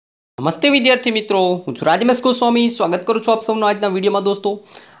નમસ્તે વિદ્યાર્થી મિત્રો, હું છું રાજમેશ ગોસ્વામી. સ્વાગત કરું છું આપ સૌનો આજના વિડીયોમાં. દોસ્તો,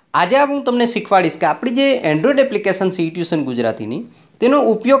 આજે હું તમને શીખવાડીશ કે આપણી જે એન્ડ્રોઇડ એપ્લિકેશન છે એટ્યુશન ગુજરાતીની, તેનો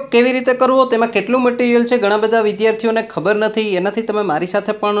ઉપયોગ કેવી રીતે કરવો, તેમાં કેટલું મટીરિયલ છે ઘણા બધા વિદ્યાર્થીઓને ખબર નથી. એનાથી તમે મારી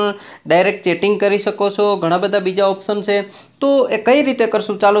સાથે પણ ડાયરેક્ટ ચેટિંગ કરી શકો છો. ઘણા બધા બીજા ઓપ્શન છે. તો એ કઈ રીતે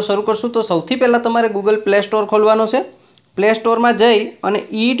કરશું, ચાલો શરૂ કરશું. તો સૌથી પહેલાં તમારે ગૂગલ પ્લે સ્ટોર ખોલવાનું છે. પ્લે સ્ટોરમાં જઈ અને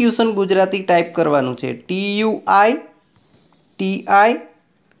એટ્યુશન ગુજરાતી ટાઈપ કરવાનું છે. TUITION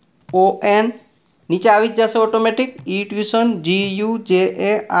નીચે આવી જ જશે ઓટોમેટિક. એટ્યુશન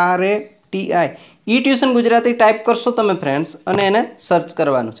GUJARATI એટ્યુશન ગુજરાતી ટાઈપ કરશો તમે ફ્રેન્ડ્સ, અને એને સર્ચ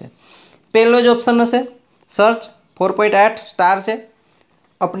કરવાનું છે. પહેલો જ ઓપ્શન હશે સર્ચ. 4.8 સ્ટાર છે.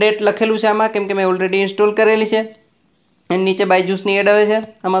 અપડેટ લખેલું છે આમાં, કેમ કે મેં ઓલરેડી ઇન્સ્ટોલ કરેલી છે. એની નીચે બાયજૂસની એડ આવે છે.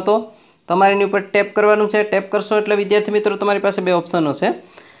 આમાં તો તમારે એની ઉપર ટેપ કરવાનું છે. ટેપ કરશો એટલે વિદ્યાર્થી મિત્રો તમારી પાસે બે ઓપ્શન હશે.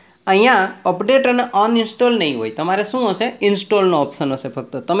 અહીંયા અપડેટ અને અનઇન્સ્ટોલ નહીં હોય, તમારે શું હશે, ઇન્સ્ટોલનો ઓપ્શન હશે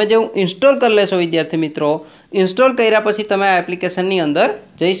ફક્ત. તમે જેવું ઇન્સ્ટોલ કરી લેશો વિદ્યાર્થી મિત્રો, ઇન્સ્ટોલ કર્યા પછી તમે આ એપ્લિકેશનની અંદર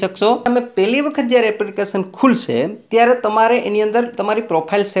જઈ શકશો. તમે પહેલી વખત જ્યારે એપ્લિકેશન ખુલશે ત્યારે તમારે એની અંદર તમારી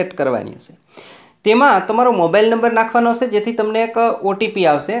પ્રોફાઇલ સેટ કરવાની હશે. તેમાં તમારો મોબાઈલ નંબર નાખવાનો હશે, જેથી તમને એક ઓટીપી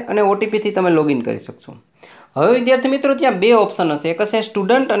આવશે અને ઓટીપીથી તમે લોગિન કરી શકશો. હવે વિદ્યાર્થી મિત્રો ત્યાં બે ઓપ્શન હશે, એક હશે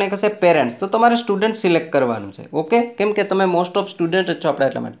સ્ટુડન્ટ અને એક હશે પેરેન્ટ્સ. તો તમારે સ્ટુડન્ટ સિલેક્ટ કરવાનું છે. ઓકે, કેમ કે તમે મોસ્ટ ઓફ સ્ટુડન્ટ જ છો આપણે,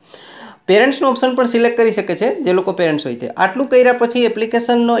 એટલા માટે. પેરેન્ટ્સનો ઓપ્શન પણ સિલેક્ટ કરી શકે છે જે લોકો પેરેન્ટ્સ હોય તે. આટલું કર્યા પછી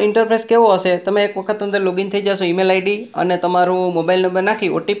એપ્લિકેશનનો ઇન્ટરફેસ કેવો હશે, તમે એક વખત અંદર લોગિન થઈ જશો. ઈમેલ આઈડી અને તમારું મોબાઈલ નંબર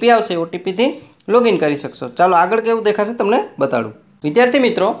નાખી ઓટીપી આવશે, ઓટીપીથી લોગિન કરી શકશો. ચાલો આગળ કેવું દેખાશે તમને બતાડું. વિદ્યાર્થી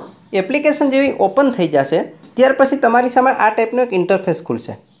મિત્રો, એપ્લિકેશન જેવી ઓપન થઈ જશે ત્યાર પછી તમારી સામે આ ટાઈપનો એક ઇન્ટરફેસ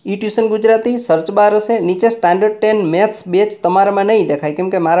ખુલશે. એટ્યુશન ગુજરાતી સર્ચ બાર હશે. નીચે સ્ટાન્ડર્ડ 10 મેથ્સ બેચ તમારામાં નહીં દેખાય, કેમ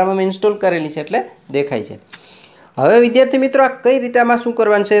કે મારામાં મેં ઇન્સ્ટોલ કરેલી છે એટલે દેખાય છે. હવે વિદ્યાર્થી મિત્રો, આ કઈ રીતે આમાં શું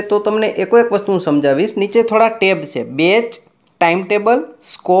કરવાનું છે તો તમને એક વસ્તુ હું સમજાવીશ. નીચે થોડા ટેબ છે, batch, time table,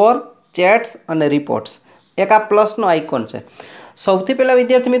 score, chats અને રિપોર્ટ્સ. એક આ પ્લસનો આઇકોન છે. સૌથી પહેલાં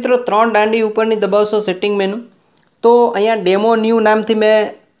વિદ્યાર્થી મિત્રો 3 દાંડી ઉપરની દબાવશો સેટિંગ મેનુ. તો અહીંયા ડેમો ન્યૂ નામથી મેં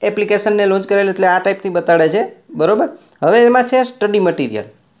એપ્લિકેશનને લોન્ચ કરેલું, એટલે આ ટાઈપથી બતાડે છે, બરાબર. હવે એમાં છે સ્ટડી મટીરિયલ.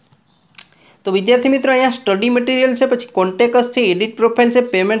 તો વિદ્યાર્થી મિત્રો, અહીંયા સ્ટડી મટીરિયલ છે, પછી કોન્ટેક્ટ્સ છે, એડિટ પ્રોફાઇલ છે,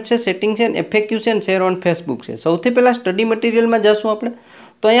 પેમેન્ટ છે, સેટિંગ છે, એફએક્યુ છે અને શેર ઓન ફેસબુક છે. સૌથી પહેલાં સ્ટડી મટીરિયલમાં જશું આપણે.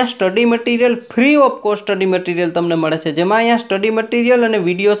 તો અહીંયા study material free of cost study material તમને મળે છે, જેમાં અહીંયા સ્ટડી મટીરિયલ અને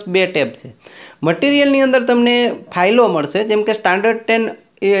વિડીયોઝ બે ટેબ છે. મટીરિયલની અંદર તમને ફાઇલો મળશે, જેમ કે સ્ટાન્ડર્ડ 10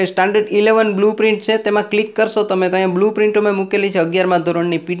 સ્ટાન્ડર્ડ 11 બ્લુ પ્રિન્ટ છે. તેમાં ક્લિક કરશો તમે તો અહીંયા બ્લુ પ્રિન્ટો મેં મૂકેલી છે. 11મા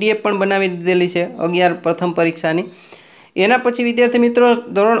ધોરણની પીડીએફ પણ બનાવી દીધેલી છે, 11 પ્રથમ પરીક્ષાની. એના પછી વિદ્યાર્થી મિત્રો,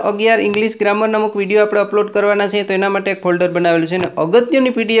 ધોરણ 11 ઇંગ્લિશ ગ્રામરના અમુક વિડીયો આપણે અપલોડ કરવાના છે, તો એના માટે એક ફોલ્ડર બનાવેલું છે. અને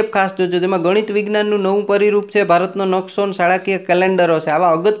અગત્યની પીડીએફ ખાસ જોજો, જેમાં ગણિત વિજ્ઞાનનું નવું પરિરૂપ છે, ભારતનો નકશો અને શાળાકીય કેલેન્ડરો છે.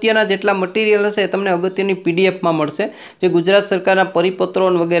 આવા અગત્યના જેટલા મટીરિયલ હશે એ તમને અગત્યની પીડીએફમાં મળશે, જે ગુજરાત સરકારના પરિપત્રો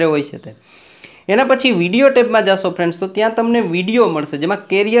વગેરે હોય છે તે. એના પછી વિડીયો ટેબમાં જશો ફ્રેન્ડ્સ, તો ત્યાં તમને વિડીયો મળશે, જેમાં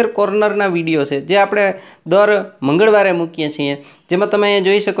કેરિયર કોર્નરના વિડીયો છે, જે આપણે દર મંગળવારે મૂકીએ છીએ. જેમાં તમે અહીંયા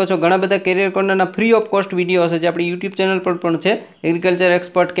જોઈ શકો છો ઘણા બધા carrier કોર્નરના free of cost video હશે, જે આપણી યુટ્યુબ ચેનલ પર પણ છે. એગ્રીકલ્ચર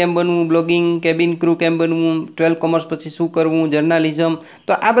એક્સપર્ટ કેમ બનવું, બ્લોગિંગ, કેબિન ક્રૂ કેમ બનવું, 12 કોમર્સ પછી શું કરવું, જર્નાલિઝમ.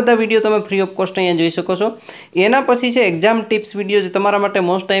 તો આ બધા વિડીયો તમે ફ્રી ઓફ કોસ્ટ અહીંયા જોઈ શકો છો. એના પછી છે એક્ઝામ ટિપ્સ વિડીયો, જે તમારા માટે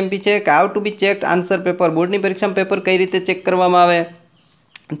મોસ્ટ આઈએમપી છે, કે how to B checked answer paper. બોર્ડની પરીક્ષામાં પેપર કઈ રીતે ચેક કરવામાં આવે,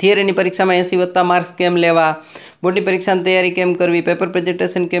 થિયરીની પરીક્ષામાં 80+ માર્ક્સ કેમ લેવા, બોર્ડની પરીક્ષાની તૈયારી કેમ કરવી, પેપર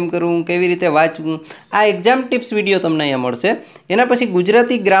પ્રેઝન્ટેશન કેમ કરવું, કેવી રીતે વાંચવું. આ એક્ઝામ ટિપ્સ વિડીયો તમને અહીંયા મળશે. એના પછી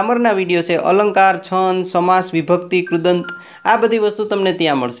ગુજરાતી ગ્રામરના વિડીયો છે, અલંકાર, છંદ, સમાસ, વિભક્તિ, કૃદંત, આ બધી વસ્તુ તમને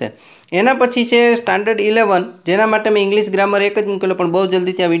ત્યાં મળશે. એના પછી છે સ્ટાન્ડર્ડ 11, જેના માટે મેં ઇંગ્લિશ ગ્રામર એક જ મૂકેલો, પણ બહુ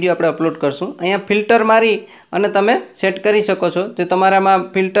જલ્દી ત્યાં વિડીયો આપણે અપલોડ કરશું. અહીંયા ફિલ્ટર મારી અને તમે સેટ કરી શકો છો. જે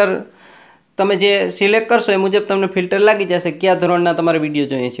તમારામાં ફિલ્ટર તમે જે સિલેક્ટ કરશો એ મુજબ તમને ફિલ્ટર લાગી જશે, કયા ધોરણના તમારે વિડીયો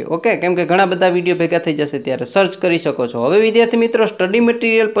જોઈએ છે. ઓકે, કેમ કે ઘણા બધા વિડીયો ભેગા થઈ જશે ત્યારે સર્ચ કરી શકો છો. હવે વિદ્યાર્થી મિત્રો, સ્ટડી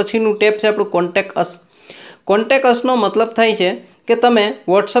મટીરિયલ પછીનું ટેપ છે આપણું કોન્ટેક્ટ અસ. કોન્ટેક્ટ અસનો મતલબ થાય છે કે તમે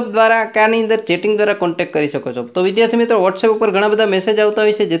વોટ્સઅપ દ્વારા કે આની અંદર ચેટિંગ દ્વારા કોન્ટેક્ટ કરી શકો છો. તો વિદ્યાર્થી મિત્રો, વોટ્સએપ ઉપર ઘણા બધા મેસેજ આવતા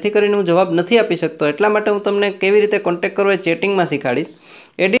હોય છે, જેથી કરીને હું જવાબ નથી આપી શકતો. એટલા માટે હું તમને કેવી રીતે કોન્ટેક્ટ કરવો એ ચેટિંગમાં શીખાડીશ.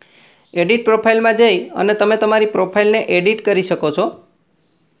 એડિટ પ્રોફાઇલમાં જઈ અને તમે તમારી પ્રોફાઇલને એડિટ કરી શકો છો.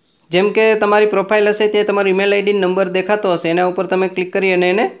 જેમ કે તમારી પ્રોફાઇલ હશે તે તમારી ઈમેલ આઈડી નંબર દેખાતો હશે, એના ઉપર તમે ક્લિક કરી અને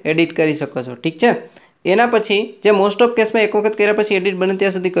એને એડિટ કરી શકો છો. ઠીક છે. એના પછી જે મોસ્ટ ઓફ કેસમાં એક વખત કર્યા પછી એડિટ બને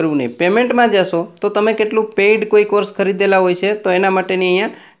ત્યાં સુધી કરવું નહીં. પેમેન્ટમાં જશો તો તમે કેટલું પેઇડ કોઈ કોર્સ ખરીદેલા હોય છે તો એના માટેની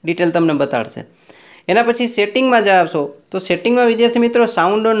અહીંયા ડિટેલ તમને બતાડશે. એના પછી સેટિંગમાં જાશો તો સેટિંગમાં વિદ્યાર્થી મિત્રો,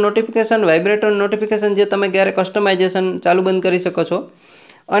 sound on notification, vibrate on notification, જે તમે ક્યારે કસ્ટમાઇઝેશન ચાલુ બંધ કરી શકો છો.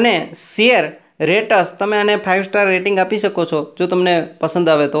 અને શેર રેટસ, તમે આને 5 સ્ટાર રેટિંગ આપી શકો છો જો તમને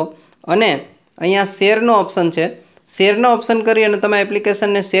પસંદ આવે તો. અને અહીંયા શેરનો ઓપ્શન છે. શેરના ઓપ્શન કરી અને તમે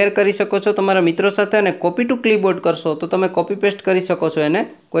એપ્લિકેશનને શેર કરી શકો છો તમારા મિત્રો સાથે, અને કોપી ટુ ક્લિપબોર્ડ કરશો તો તમે કોપી પેસ્ટ કરી શકો છો એને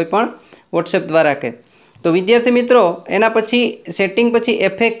કોઈ પણ વોટ્સએપ દ્વારા કે. તો વિદ્યાર્થી મિત્રો એના પછી સેટિંગ પછી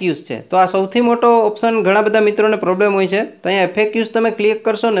FAQs છે. તો આ સૌથી મોટો ઓપ્શન ઘણા બધા મિત્રોને પ્રોબ્લેમ હોય છે. તો અહીંયા FAQs તમે ક્લિક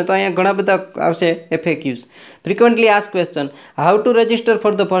કરશો ને તો અહીંયા ઘણા બધા આવશે FAQs. Frequently ask question, how to register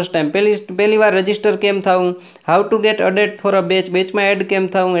for the first time, પહેલી વાર રજિસ્ટર કેમ થવું, how to gate અડેટ for a batch, બેચમાં add કેમ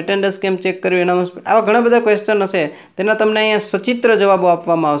થવું, એટેન્ડન્સ કેમ ચેક કરવી, એનાઉન્સમેન્ટ, આવા ઘણા બધા ક્વેશ્ચન હશે. તેના તમને અહીંયા સચિત્ર જવાબો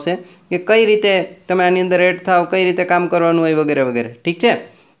આપવામાં આવશે કે કઈ રીતે તમે આની અંદર એડ થાવ, કઈ રીતે કામ કરવાનું હોય વગેરે વગેરે. ઠીક છે.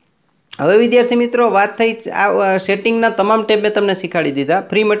 હવે વિદ્યાર્થી મિત્રો વાત થઈ આ સેટિંગના તમામ ટેબ મેં તમને શીખવાડી દીધા.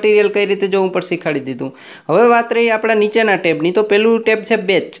 ફ્રી મટીરિયલ કઈ રીતે જોવું પણ શીખવાડી દીધું. હવે વાત રહી આપણા નીચેના ટેબની. તો પહેલું ટેબ છે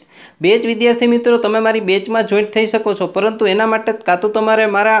બેચ. બેચ વિદ્યાર્થી મિત્રો તમે મારી બેચમાં જોઈન્ટ થઈ શકો છો, પરંતુ એના માટે કાં તો તમારે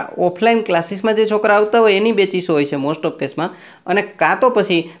મારા ઓફલાઈન ક્લાસીસમાં જે છોકરા આવતા હોય એની બેચીસો હોય છે મોસ્ટ ઓફ કેસમાં, અને કાં તો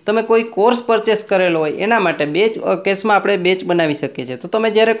પછી તમે કોઈ કોર્સ પરચેસ કરેલો હોય એના માટે બેચ કેસમાં આપણે બેચ બનાવી શકીએ છીએ. તો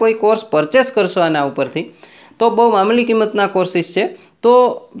તમે જ્યારે કોઈ કોર્સ પરચેસ કરશો આના ઉપરથી તો બહુ મામૂલી કિંમતના કોર્સિસ છે, તો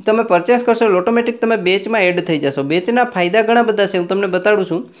તમે પરચેસ કરશો એટલે ઓટોમેટિક તમે બેચમાં એડ થઈ જશો. બેચના ફાયદા ઘણા બધા છે, હું તમને બતાડું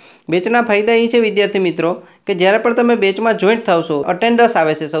છું. બેચના ફાયદા એ છે વિદ્યાર્થી મિત્રો કે જ્યારે પણ તમે બેચમાં જોઈન્ટ થાવશો, અટેન્ડન્સ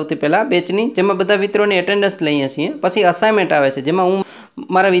આવે છે સૌથી પહેલાં બેચની, જેમાં બધા મિત્રોની અટેન્ડન્સ લઈએ છીએ. પછી અસાઇનમેન્ટ આવે છે, જેમાં હું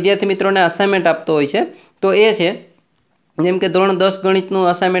મારા વિદ્યાર્થી મિત્રોને અસાઇનમેન્ટ આપતો હોય છે. તો એ છે જેમ કે ધોરણ 10 ગણિતનું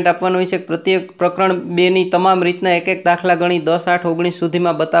અસાઇનમેન્ટ આપવાનું હોય છે. પ્રત્યેક પ્રકરણ 2ની તમામ રીતના એક એક દાખલા ગણી 10, 8, 19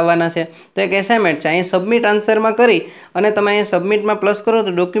 સુધીમાં બતાવવાના છે. તો એક એસાઇનમેન્ટ છે. અહીં સબમિટ આન્સરમાં કરી અને તમે અહીં સબમિટમાં પ્લસ કરો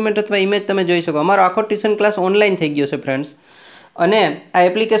તો ડોક્યુમેન્ટ અથવા ઇમેજ તમે જોઈ શકો. અમારો આખો ટ્યુશન ક્લાસ ઓનલાઈન થઈ ગયો છે ફ્રેન્ડ્સ, અને આ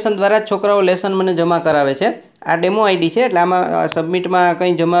એપ્લિકેશન દ્વારા જ છોકરાઓ લેસન મને જમા કરાવે છે. આ ડેમો આઈડી છે એટલે આમાં સબમિટમાં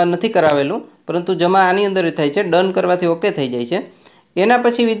કંઈ જમા નથી કરાવેલું, પરંતુ જમા આની અંદર થાય છે. ડન કરવાથી ઓકે થઈ જાય છે. એના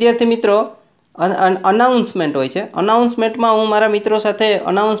પછી વિદ્યાર્થી મિત્રો અનાઉન્સમેન્ટ હોય છે. અનાઉન્સમેન્ટમાં હું મારા મિત્રો સાથે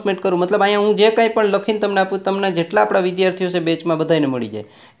અનાઉન્સમેન્ટ કરું, મતલબ અહીંયા હું જે કંઈ પણ લખીને તમને આપું, તમને જેટલા આપણા વિદ્યાર્થીઓ છે બેચમાં બધાને મળી જાય.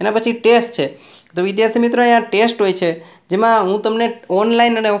 એના પછી ટેસ્ટ છે. તો વિદ્યાર્થી મિત્રો અહીંયા ટેસ્ટ હોય છે, જેમાં હું તમને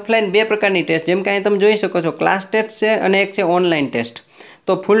ઓનલાઈન અને ઓફલાઈન બે પ્રકારની ટેસ્ટ, જેમ કે અહીં તમે જોઈ શકો છો ક્લાસ ટેસ્ટ છે અને એક છે ઓનલાઈન ટેસ્ટ.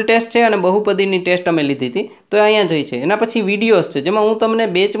 તો ફૂલ ટેસ્ટ છે અને બહુપદીની ટેસ્ટ અમે લીધી હતી, તો અહીંયા જોઈ છે. એના પછી વિડીયોઝ છે, જેમાં હું તમને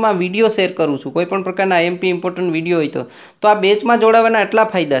બેચમાં વિડીયો શેર કરું છું, કોઈ પણ પ્રકારના MP ઇમ્પોર્ટન્ટ વિડીયો હોય તો આ બેચમાં જોડાવાના એટલા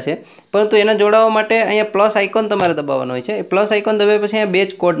ફાયદા છે. પરંતુ એને જોડાવા માટે અહીંયા પ્લસ આઇકોન તમારે દબાવવાનો હોય છે. એ પ્લસ આઇકોન દબાવ્યા પછી અહીંયા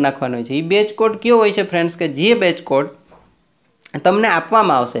બેચ કોડ નાખવાનો હોય છે. એ બેચ કોડ કયો હોય છે ફ્રેન્ડ્સ, કે જે બેચ કોડ તમને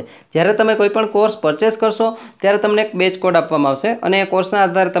આપવામાં આવશે જ્યારે તમે કોઈ પણ કોર્સ પરચેસ કરશો ત્યારે તમને એક બેચ કોડ આપવામાં આવશે, અને એ કોર્સના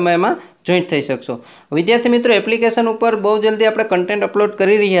આધારે તમે એમાં જોઈન્ટ થઈ શકશો. વિદ્યાર્થી મિત્રો એપ્લિકેશન ઉપર બહુ જલ્દી આપણે કન્ટેન્ટ અપલોડ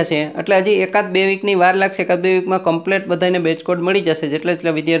કરી રહ્યા છીએ, એટલે હજી 1-2 વીકની વાર લાગશે. 1-2 વીકમાં કમ્પ્લીટ બધાને બેચ કોડ મળી જશે,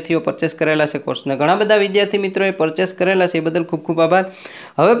 જેટલા વિદ્યાર્થીઓ પરચેસ કરેલા છે કોર્સને. ઘણા બધા વિદ્યાર્થી મિત્રોએ પરચેસ કરેલા છે, એ બદલ ખૂબ ખૂબ આભાર.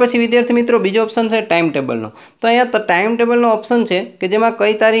 હવે પછી વિદ્યાર્થી મિત્રો બીજો ઓપ્શન છે ટાઈમ ટેબલનો. તો અહીંયા ટાઈમ ટેબલનો ઓપ્શન છે કે જેમાં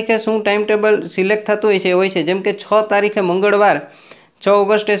કઈ તારીખે શું ટાઈમ ટેબલ સિલેક્ટ થતું હોય છે. જેમ કે 6 તારીખે મંગળવાર 6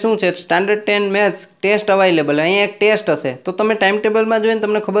 ઓગસ્ટે શું છે, સ્ટાન્ડર્ડ 10 મેથ્સ ટેસ્ટ અવેલેબલ. અહીંયા એક ટેસ્ટ હશે, તો તમે ટાઈમ ટેબલમાં જોઈને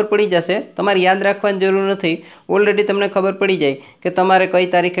તમને ખબર પડી જશે. તમારે યાદ રાખવાની જરૂર નથી, ઓલરેડી તમને ખબર પડી જાય કે તમારે કઈ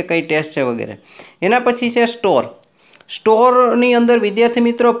તારીખે કઈ ટેસ્ટ છે વગેરે. એના પછી છે સ્ટોર. સ્ટોરની અંદર વિદ્યાર્થી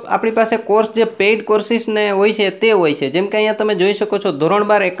મિત્રો આપણી પાસે કોર્સ જે પેઇડ કોર્સિસને હોય છે તે હોય છે. જેમ કે અહીંયા તમે જોઈ શકો છો ધોરણ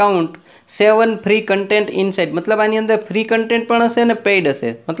 12 એકાઉન્ટ 7 ફ્રી કન્ટેન્ટ ઇનસાઇડ, મતલબ આની અંદર ફ્રી કન્ટેન્ટ પણ હશે અને પેઇડ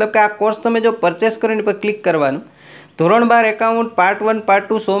હશે. મતલબ કે આ કોર્સ તમે જો પરચેસ કરો એની પર ક્લિક કરવાનું. ધોરણ 12 એકાઉન્ટ પાર્ટ 1 પાર્ટ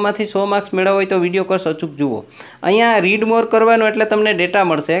 2 100માંથી 100 માર્ક્સ મેળવવા હોય તો વિડીયો કોર્સ અચૂક જુઓ. અહીંયા રીડ મોર કરવાનું એટલે તમને ડેટા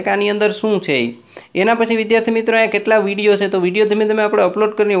મળશે કે આની અંદર શું છે. એના પછી વિદ્યાર્થી મિત્રો અહીંયા કેટલા વિડીયો છે, તો વિડીયો ધીમે ધીમે આપણે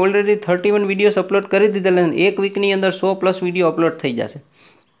અપલોડ કરીને ઓલરેડી 31 વિડીયોઝ અપલોડ કરી દીધેલા. એક વીકની અંદર 100+ વિડીયો અપલોડ થઈ જશે.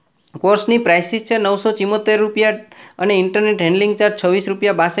 કોર્સની પ્રાઇસીસ છે 974 રૂપિયા અને ઇન્ટરનેટ હેન્ડલિંગ ચાર્જ 26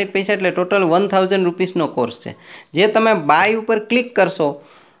 રૂપિયા 62 પૈસા, એટલે ટોટલ 1000 રૂપીસનો કોર્સ છે. જે તમે બાય ઉપર ક્લિક કરશો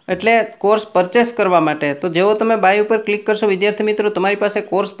એટલે કોર્સ પરચેસ કરવા માટે, તો જેવો તમે બાય ઉપર ક્લિક કરશો વિદ્યાર્થી મિત્રો તમારી પાસે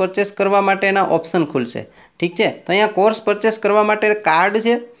કોર્સ પરચેસ કરવા માટેના ઓપ્શન ખુલશે. ઠીક છે. તો અહીંયા કોર્સ પરચેસ કરવા માટે કાર્ડ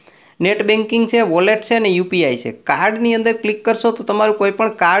છે, નેટ બેન્કિંગ છે, વોલેટ છે અને UPI છે. કાર્ડની અંદર ક્લિક કરશો તો તમારું કોઈ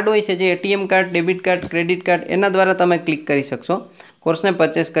પણ કાર્ડ હોય છે, જે ATM card, debit card, credit card, એના દ્વારા તમે ક્લિક કરી શકશો, કોર્સને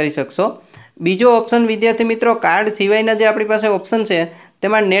પરચેસ કરી શકશો. બીજો ઓપ્શન વિદ્યાર્થી મિત્રો કાર્ડ સિવાયના જે આપણી પાસે ઓપ્શન છે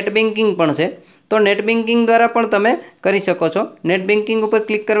તેમાં નેટ બેન્કિંગ પણ છે. તો નેટ બેન્કિંગ દ્વારા પણ તમે કરી શકો છો. નેટ બેન્કિંગ ઉપર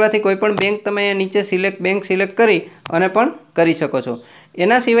ક્લિક કરવાથી કોઈ પણ બેંક તમે નીચે બેંક સિલેક્ટ કરી અને પણ કરી શકો છો.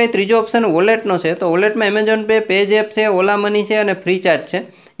 એના સિવાય ત્રીજો ઓપ્શન વોલેટનો છે. તો વોલેટમાં એમેઝોન પે, પેઝેપ છે, ઓલા મની છે અને ફ્રી ચાર્જ છે,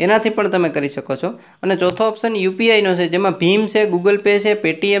 એનાથી પણ તમે કરી શકો છો. અને ચોથો ઓપ્શન UPIનો છે, જેમાં ભીમ છે, ગૂગલ પે છે,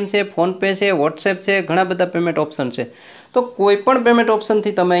 પેટીએમ છે, ફોનપે છે, વોટ્સએપ છે, ઘણા બધા પેમેન્ટ ઓપ્શન છે. તો કોઈ પણ પેમેન્ટ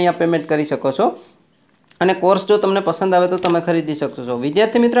ઓપ્શનથી તમે અહીંયા પેમેન્ટ કરી શકો છો. અને કોર્સ જો તમને પસંદ આવે તો તમે ખરીદી શકો છો।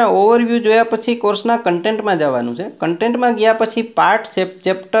 વિદ્યાર્થી મિત્રો, ઓવરવ્યૂ જોયા પછી કોર્સના કન્ટેન્ટમાં જવાનું છે। કન્ટેન્ટમાં ગયા પછી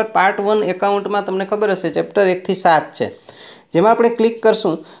ચેપ્ટર પાર્ટ 1 એકાઉન્ટમાં તમને ખબર હશે ચેપ્ટર 1 થી 7 છે, જેમાં આપણે ક્લિક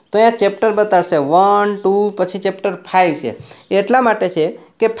કરશું તો અહીંયા ચેપ્ટર બતાડશે 1, 2 પછી ચેપ્ટર 5 છે। એટલા માટે છે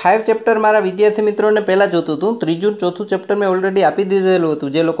કે 5 ચેપ્ટર મારા વિદ્યાર્થી મિત્રોને પહેલાં જોતું હતું, ત્રીજું ચોથું ચેપ્ટર મેં ઓલરેડી આપી દીધેલું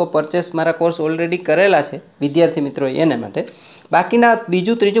હતું જે લોકો પરચેસ મારા કોર્સ ઓલરેડી કરેલા છે વિદ્યાર્થી મિત્રો એને માટે। બાકીના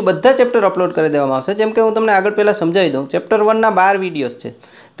બીજું ત્રીજું બધા ચેપ્ટર અપલોડ કરી દેવામાં આવશે। જેમ કે હું તમને આગળ પહેલાં સમજાવી દઉં, ચેપ્ટર 1ના 12 વિડીયોઝ છે,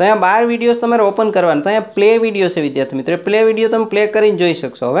 તો અહીંયા 12 વિડીયોઝ તમારે ઓપન કરવાના, તો અહીંયા પ્લે વિડીયો છે વિદ્યાર્થી મિત્રો, પ્લે વિડીયો તમે પ્લે કરીને જોઈ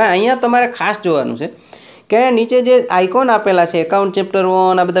શકશો। હવે અહીંયા તમારે ખાસ જોવાનું છે કે નીચે જે આઇકોન આપેલા છે એકાઉન્ટ ચેપ્ટર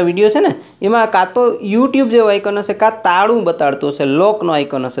 1 આ બધા વિડીયો છે ને, એમાં કાં તો યુટ્યુબ જેવો આઇકોન હશે, કાં તાળું બતાડતું હશે, લોકનો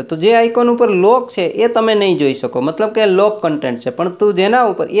આઇકોન હશે, તો જે આઇકોન ઉપર લોક છે એ તમે નહીં જોઈ શકો, મતલબ કે લોક કન્ટેન્ટ છે। પણ તું જેના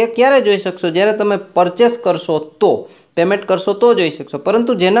ઉપર એ ક્યારે જોઈ શકશો, જ્યારે તમે પરચેસ કરશો તો, પેમેન્ટ કરશો તો જોઈ શકશો,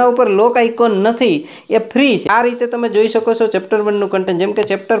 પરંતુ જેના ઉપર લોક આઇકોન નથી એ ફ્રી છે। આ રીતે તમે જોઈ શકો છો ચેપ્ટર 1નું કન્ટેન્ટ। જેમ કે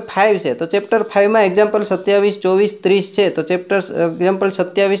ચેપ્ટર 5 છે તો ચેપ્ટર 5માં એક્ઝામ્પલ 27, 24, 30 છે, તો ચેપ્ટર એક્ઝામ્પલ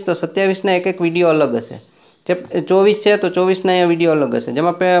 27 તો 27ના એક વિડીયો અલગ હશે, 24 છે તો 24ના અહીંયા વિડીયો અલગ હશે,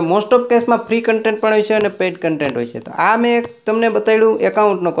 જેમાં મોસ્ટ ઓફ કેસમાં ફ્રી કન્ટેન્ટ પણ હોય છે અને પેઇડ કન્ટેન્ટ હોય છે। તો આ મેં તમને બતાવ્યું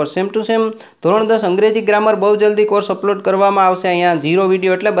એકાઉન્ટનો કોર્સ, સેમ ટુ સેમ ધોરણ 10 અંગ્રેજી ગ્રામર બહુ જલ્દી કોર્સ અપલોડ કરવામાં આવશે। અહીંયા 0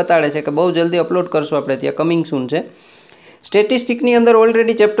 વિડીયો એટલે બતાડે છે કે બહુ જલ્દી અપલોડ કરશું આપણે, ત્યાં કમિંગ સૂન છે। સ્ટેટિસ્ટિકની અંદર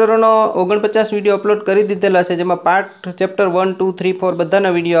ઓલરેડી ચેપ્ટરોનો 49 વિડીયો અપલોડ કરી દીધેલા છે, જેમાં પાર્ટ ચેપ્ટર 1, 2, 3, 4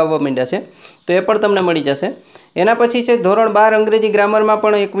 બધાના વિડીયો આવવા માંડ્યા છે, તો એ પણ તમને મળી જશે। એના પછી છે ધોરણ 12 અંગ્રેજી ગ્રામરમાં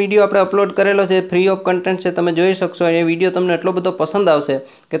પણ એક વિડીયો આપણે અપલોડ કરેલો છે, ફ્રી ઓફ કન્ટેન્ટ છે, તમે જોઈ શકશો। એ વિડીયો તમને એટલો બધો પસંદ આવશે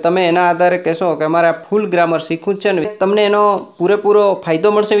કે તમે એના આધારે કહેશો કે અમારે આ ફૂલ ગ્રામર શીખવું જ છે ને, તમને એનો પૂરેપૂરો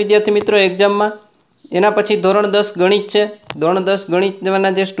ફાયદો મળશે વિદ્યાર્થી મિત્રો એક્ઝામમાં। એના પછી ધોરણ 10 ગણિત છે, ધોરણ 10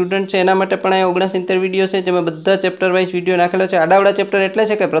 ગણિતના જે સ્ટુડન્ટ છે એના માટે પણ અહીંયા 69 વિડીયો છે, જેમાં બધા ચેપ્ટર વાઇઝ વિડીયો નાખેલો છે। આડાવડા ચેપ્ટર એટલે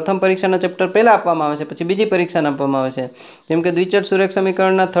છે કે પ્રથમ પરીક્ષાના ચેપ્ટર પહેલાં આપવામાં આવે છે, પછી બીજી પરીક્ષાના આપવામાં આવે છે। જેમ કે દ્વિચર સુરેખ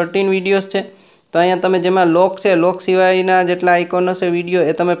સમીકરણના 13 વિડીયોઝ છે, તો અહીંયા તમે જેમાં લોક છે, લોક સિવાયના જેટલા આઇકોન હશે વિડીયો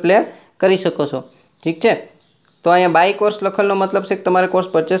એ તમે પ્લે કરી શકો છો, ઠીક છે। તો અહીંયા બાય કોર્સ લખેલનો મતલબ છે કે તમારે કોર્સ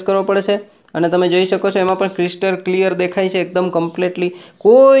પરચેસ કરવો પડે છે, અને તમે જોઈ શકો છો એમાં પણ ક્રિસ્ટલ ક્લિયર દેખાય છે એકદમ કમ્પ્લીટલી,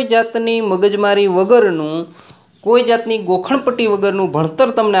 કોઈ જાતની મગજમારી વગરનું, કોઈ જાતની ગોખણપટ્ટી વગરનું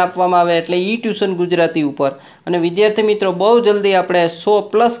ભણતર તમને આપવામાં આવે એટલે ઈ ટ્યુશન ગુજરાતી ઉપર। અને વિદ્યાર્થી મિત્રો બહુ જલ્દી આપણે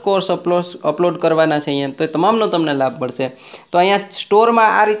 100+ કોર્સ અપલોડ કરવાના છે અહીંયા, તો તમામનો તમને લાભ મળશે। તો અહીંયા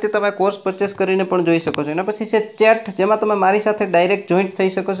સ્ટોરમાં આ રીતે તમે કોર્સ પરચેસ કરીને પણ જોઈ શકો છો। એના પછી છે ચેટ, જેમાં તમે મારી સાથે ડાયરેક્ટ જોઈન્ટ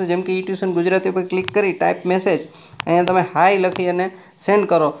થઈ શકો છો। જેમ કે ઈ ટ્યુશન ગુજરાતી પર ક્લિક કરી ટાઈપ મેસેજ, અહીંયા તમે હાય લખી અને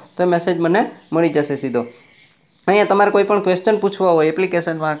સેન્ડ કરો તો મેસેજ મને મળી જશે સીધો। અહીંયા તમારે કોઈ પણ ક્વેશ્ચન પૂછવા હોય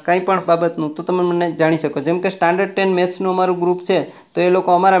એપ્લિકેશનમાં કંઈ પણ બાબતનું તો તમે મને જાણી શકો। જેમ કે સ્ટાન્ડર્ડ 10 મેથ્સનું અમારું ગ્રુપ છે, તો એ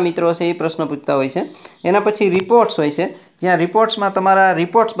લોકો અમારા મિત્રો છે એ પ્રશ્ન પૂછતા હોય છે। એના પછી રિપોર્ટ્સ હોય છે, જ્યાં રિપોર્ટ્સમાં તમારા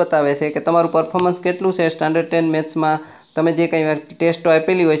રિપોર્ટ્સ બતાવે છે કે તમારું પરફોર્મન્સ કેટલું છે સ્ટાન્ડર્ડ 10 મેથ્સમાં, તમે જે કંઈ ટેસ્ટો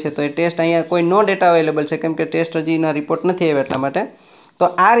આપેલી હોય છે તો એ ટેસ્ટ અહીંયા કોઈ નો ડેટા અવેલેબલ છે, કેમ કે ટેસ્ટ હજીના રિપોર્ટ નથી આવ્યા એટલા માટે। તો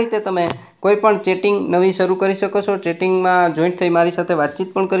આ રીતે તમે કોઈ પણ ચેટિંગ નવી શરૂ કરી શકો છો, ચેટિંગમાં જોઈન્ટ થઈ મારી સાથે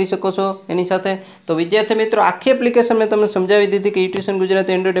વાતચીત પણ કરી શકો છો એની સાથે। તો વિદ્યાર્થી મિત્રો આખી એપ્લિકેશન મેં તમને સમજાવી દીધી કે ટ્યુશન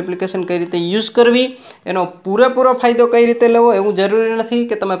ગુજરાતી એન્ડ્રોઇડ એપ્લિકેશન કઈ રીતે યુઝ કરવી, એનો પૂરેપૂરો ફાયદો કઈ રીતે લેવો। એવું જરૂરી નથી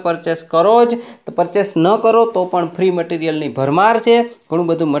કે તમે પરચેસ કરો જ, તો પરચેસ ન કરો તો પણ ફ્રી મટીરિયલની ભરમાર છે, ઘણું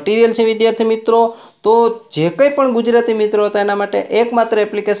બધું મટીરિયલ છે વિદ્યાર્થી મિત્રો। તો જે કંઈ પણ ગુજરાતી મિત્રો હતા એના માટે એકમાત્ર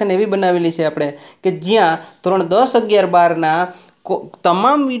એપ્લિકેશન એવી બનાવેલી છે આપણે કે જ્યાં ધોરણ 10, 11, 12ના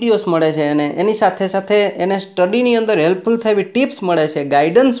તમામ વિડીયોઝ મળે છે, અને એની સાથે સાથે એને સ્ટડીની અંદર હેલ્પફુલ થાય એવી ટિપ્સ મળે છે,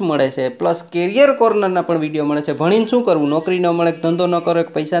 ગાઈડન્સ મળે છે, પ્લસ કેરિયર કોર્નરના પણ વિડીયો મળે છે। ભણીને શું કરવું, નોકરી ન મળે, ધંધો ન કરો,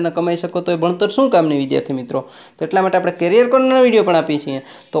 પૈસા ન કમાઈ શકો તો એ ભણતર શું કામની વિદ્યાર્થી મિત્રો। તો એટલા માટે આપણે કેરિયર કોર્નરના વિડીયો પણ આપીએ છીએ।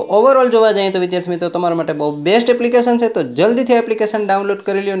 તો ઓવરઓલ જોવા જઈએ તો વિદ્યાર્થી મિત્રો તમારા માટે બહુ બેસ્ટ એપ્લિકેશન છે, તો જલ્દીથી એપ્લિકેશન ડાઉનલોડ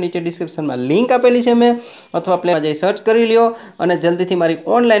કરી લો, નીચે ડિસ્ક્રિપ્શનમાં લિંક આપેલી છે મેં, અથવા પ્લેમાં જઈ સર્ચ કરી લ્યો અને જલ્દીથી મારી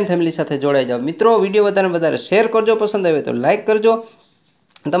ઓનલાઈન ફેમિલી સાથે જોડાઈ જાઓ। મિત્રો વિડીયો વધારે શેર કરજો, પસંદ આવે તો લાઇક કરજો,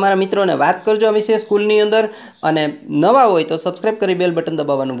 તમારા મિત્રોને વાત કરજો આ વિશે સ્કૂલની અંદર, અને નવા હોય તો સબસ્ક્રાઇબ કરી બેલ બટન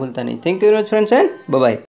દબાવવાનું ભૂલતા નહીં। Thank you very much friends and bye bye.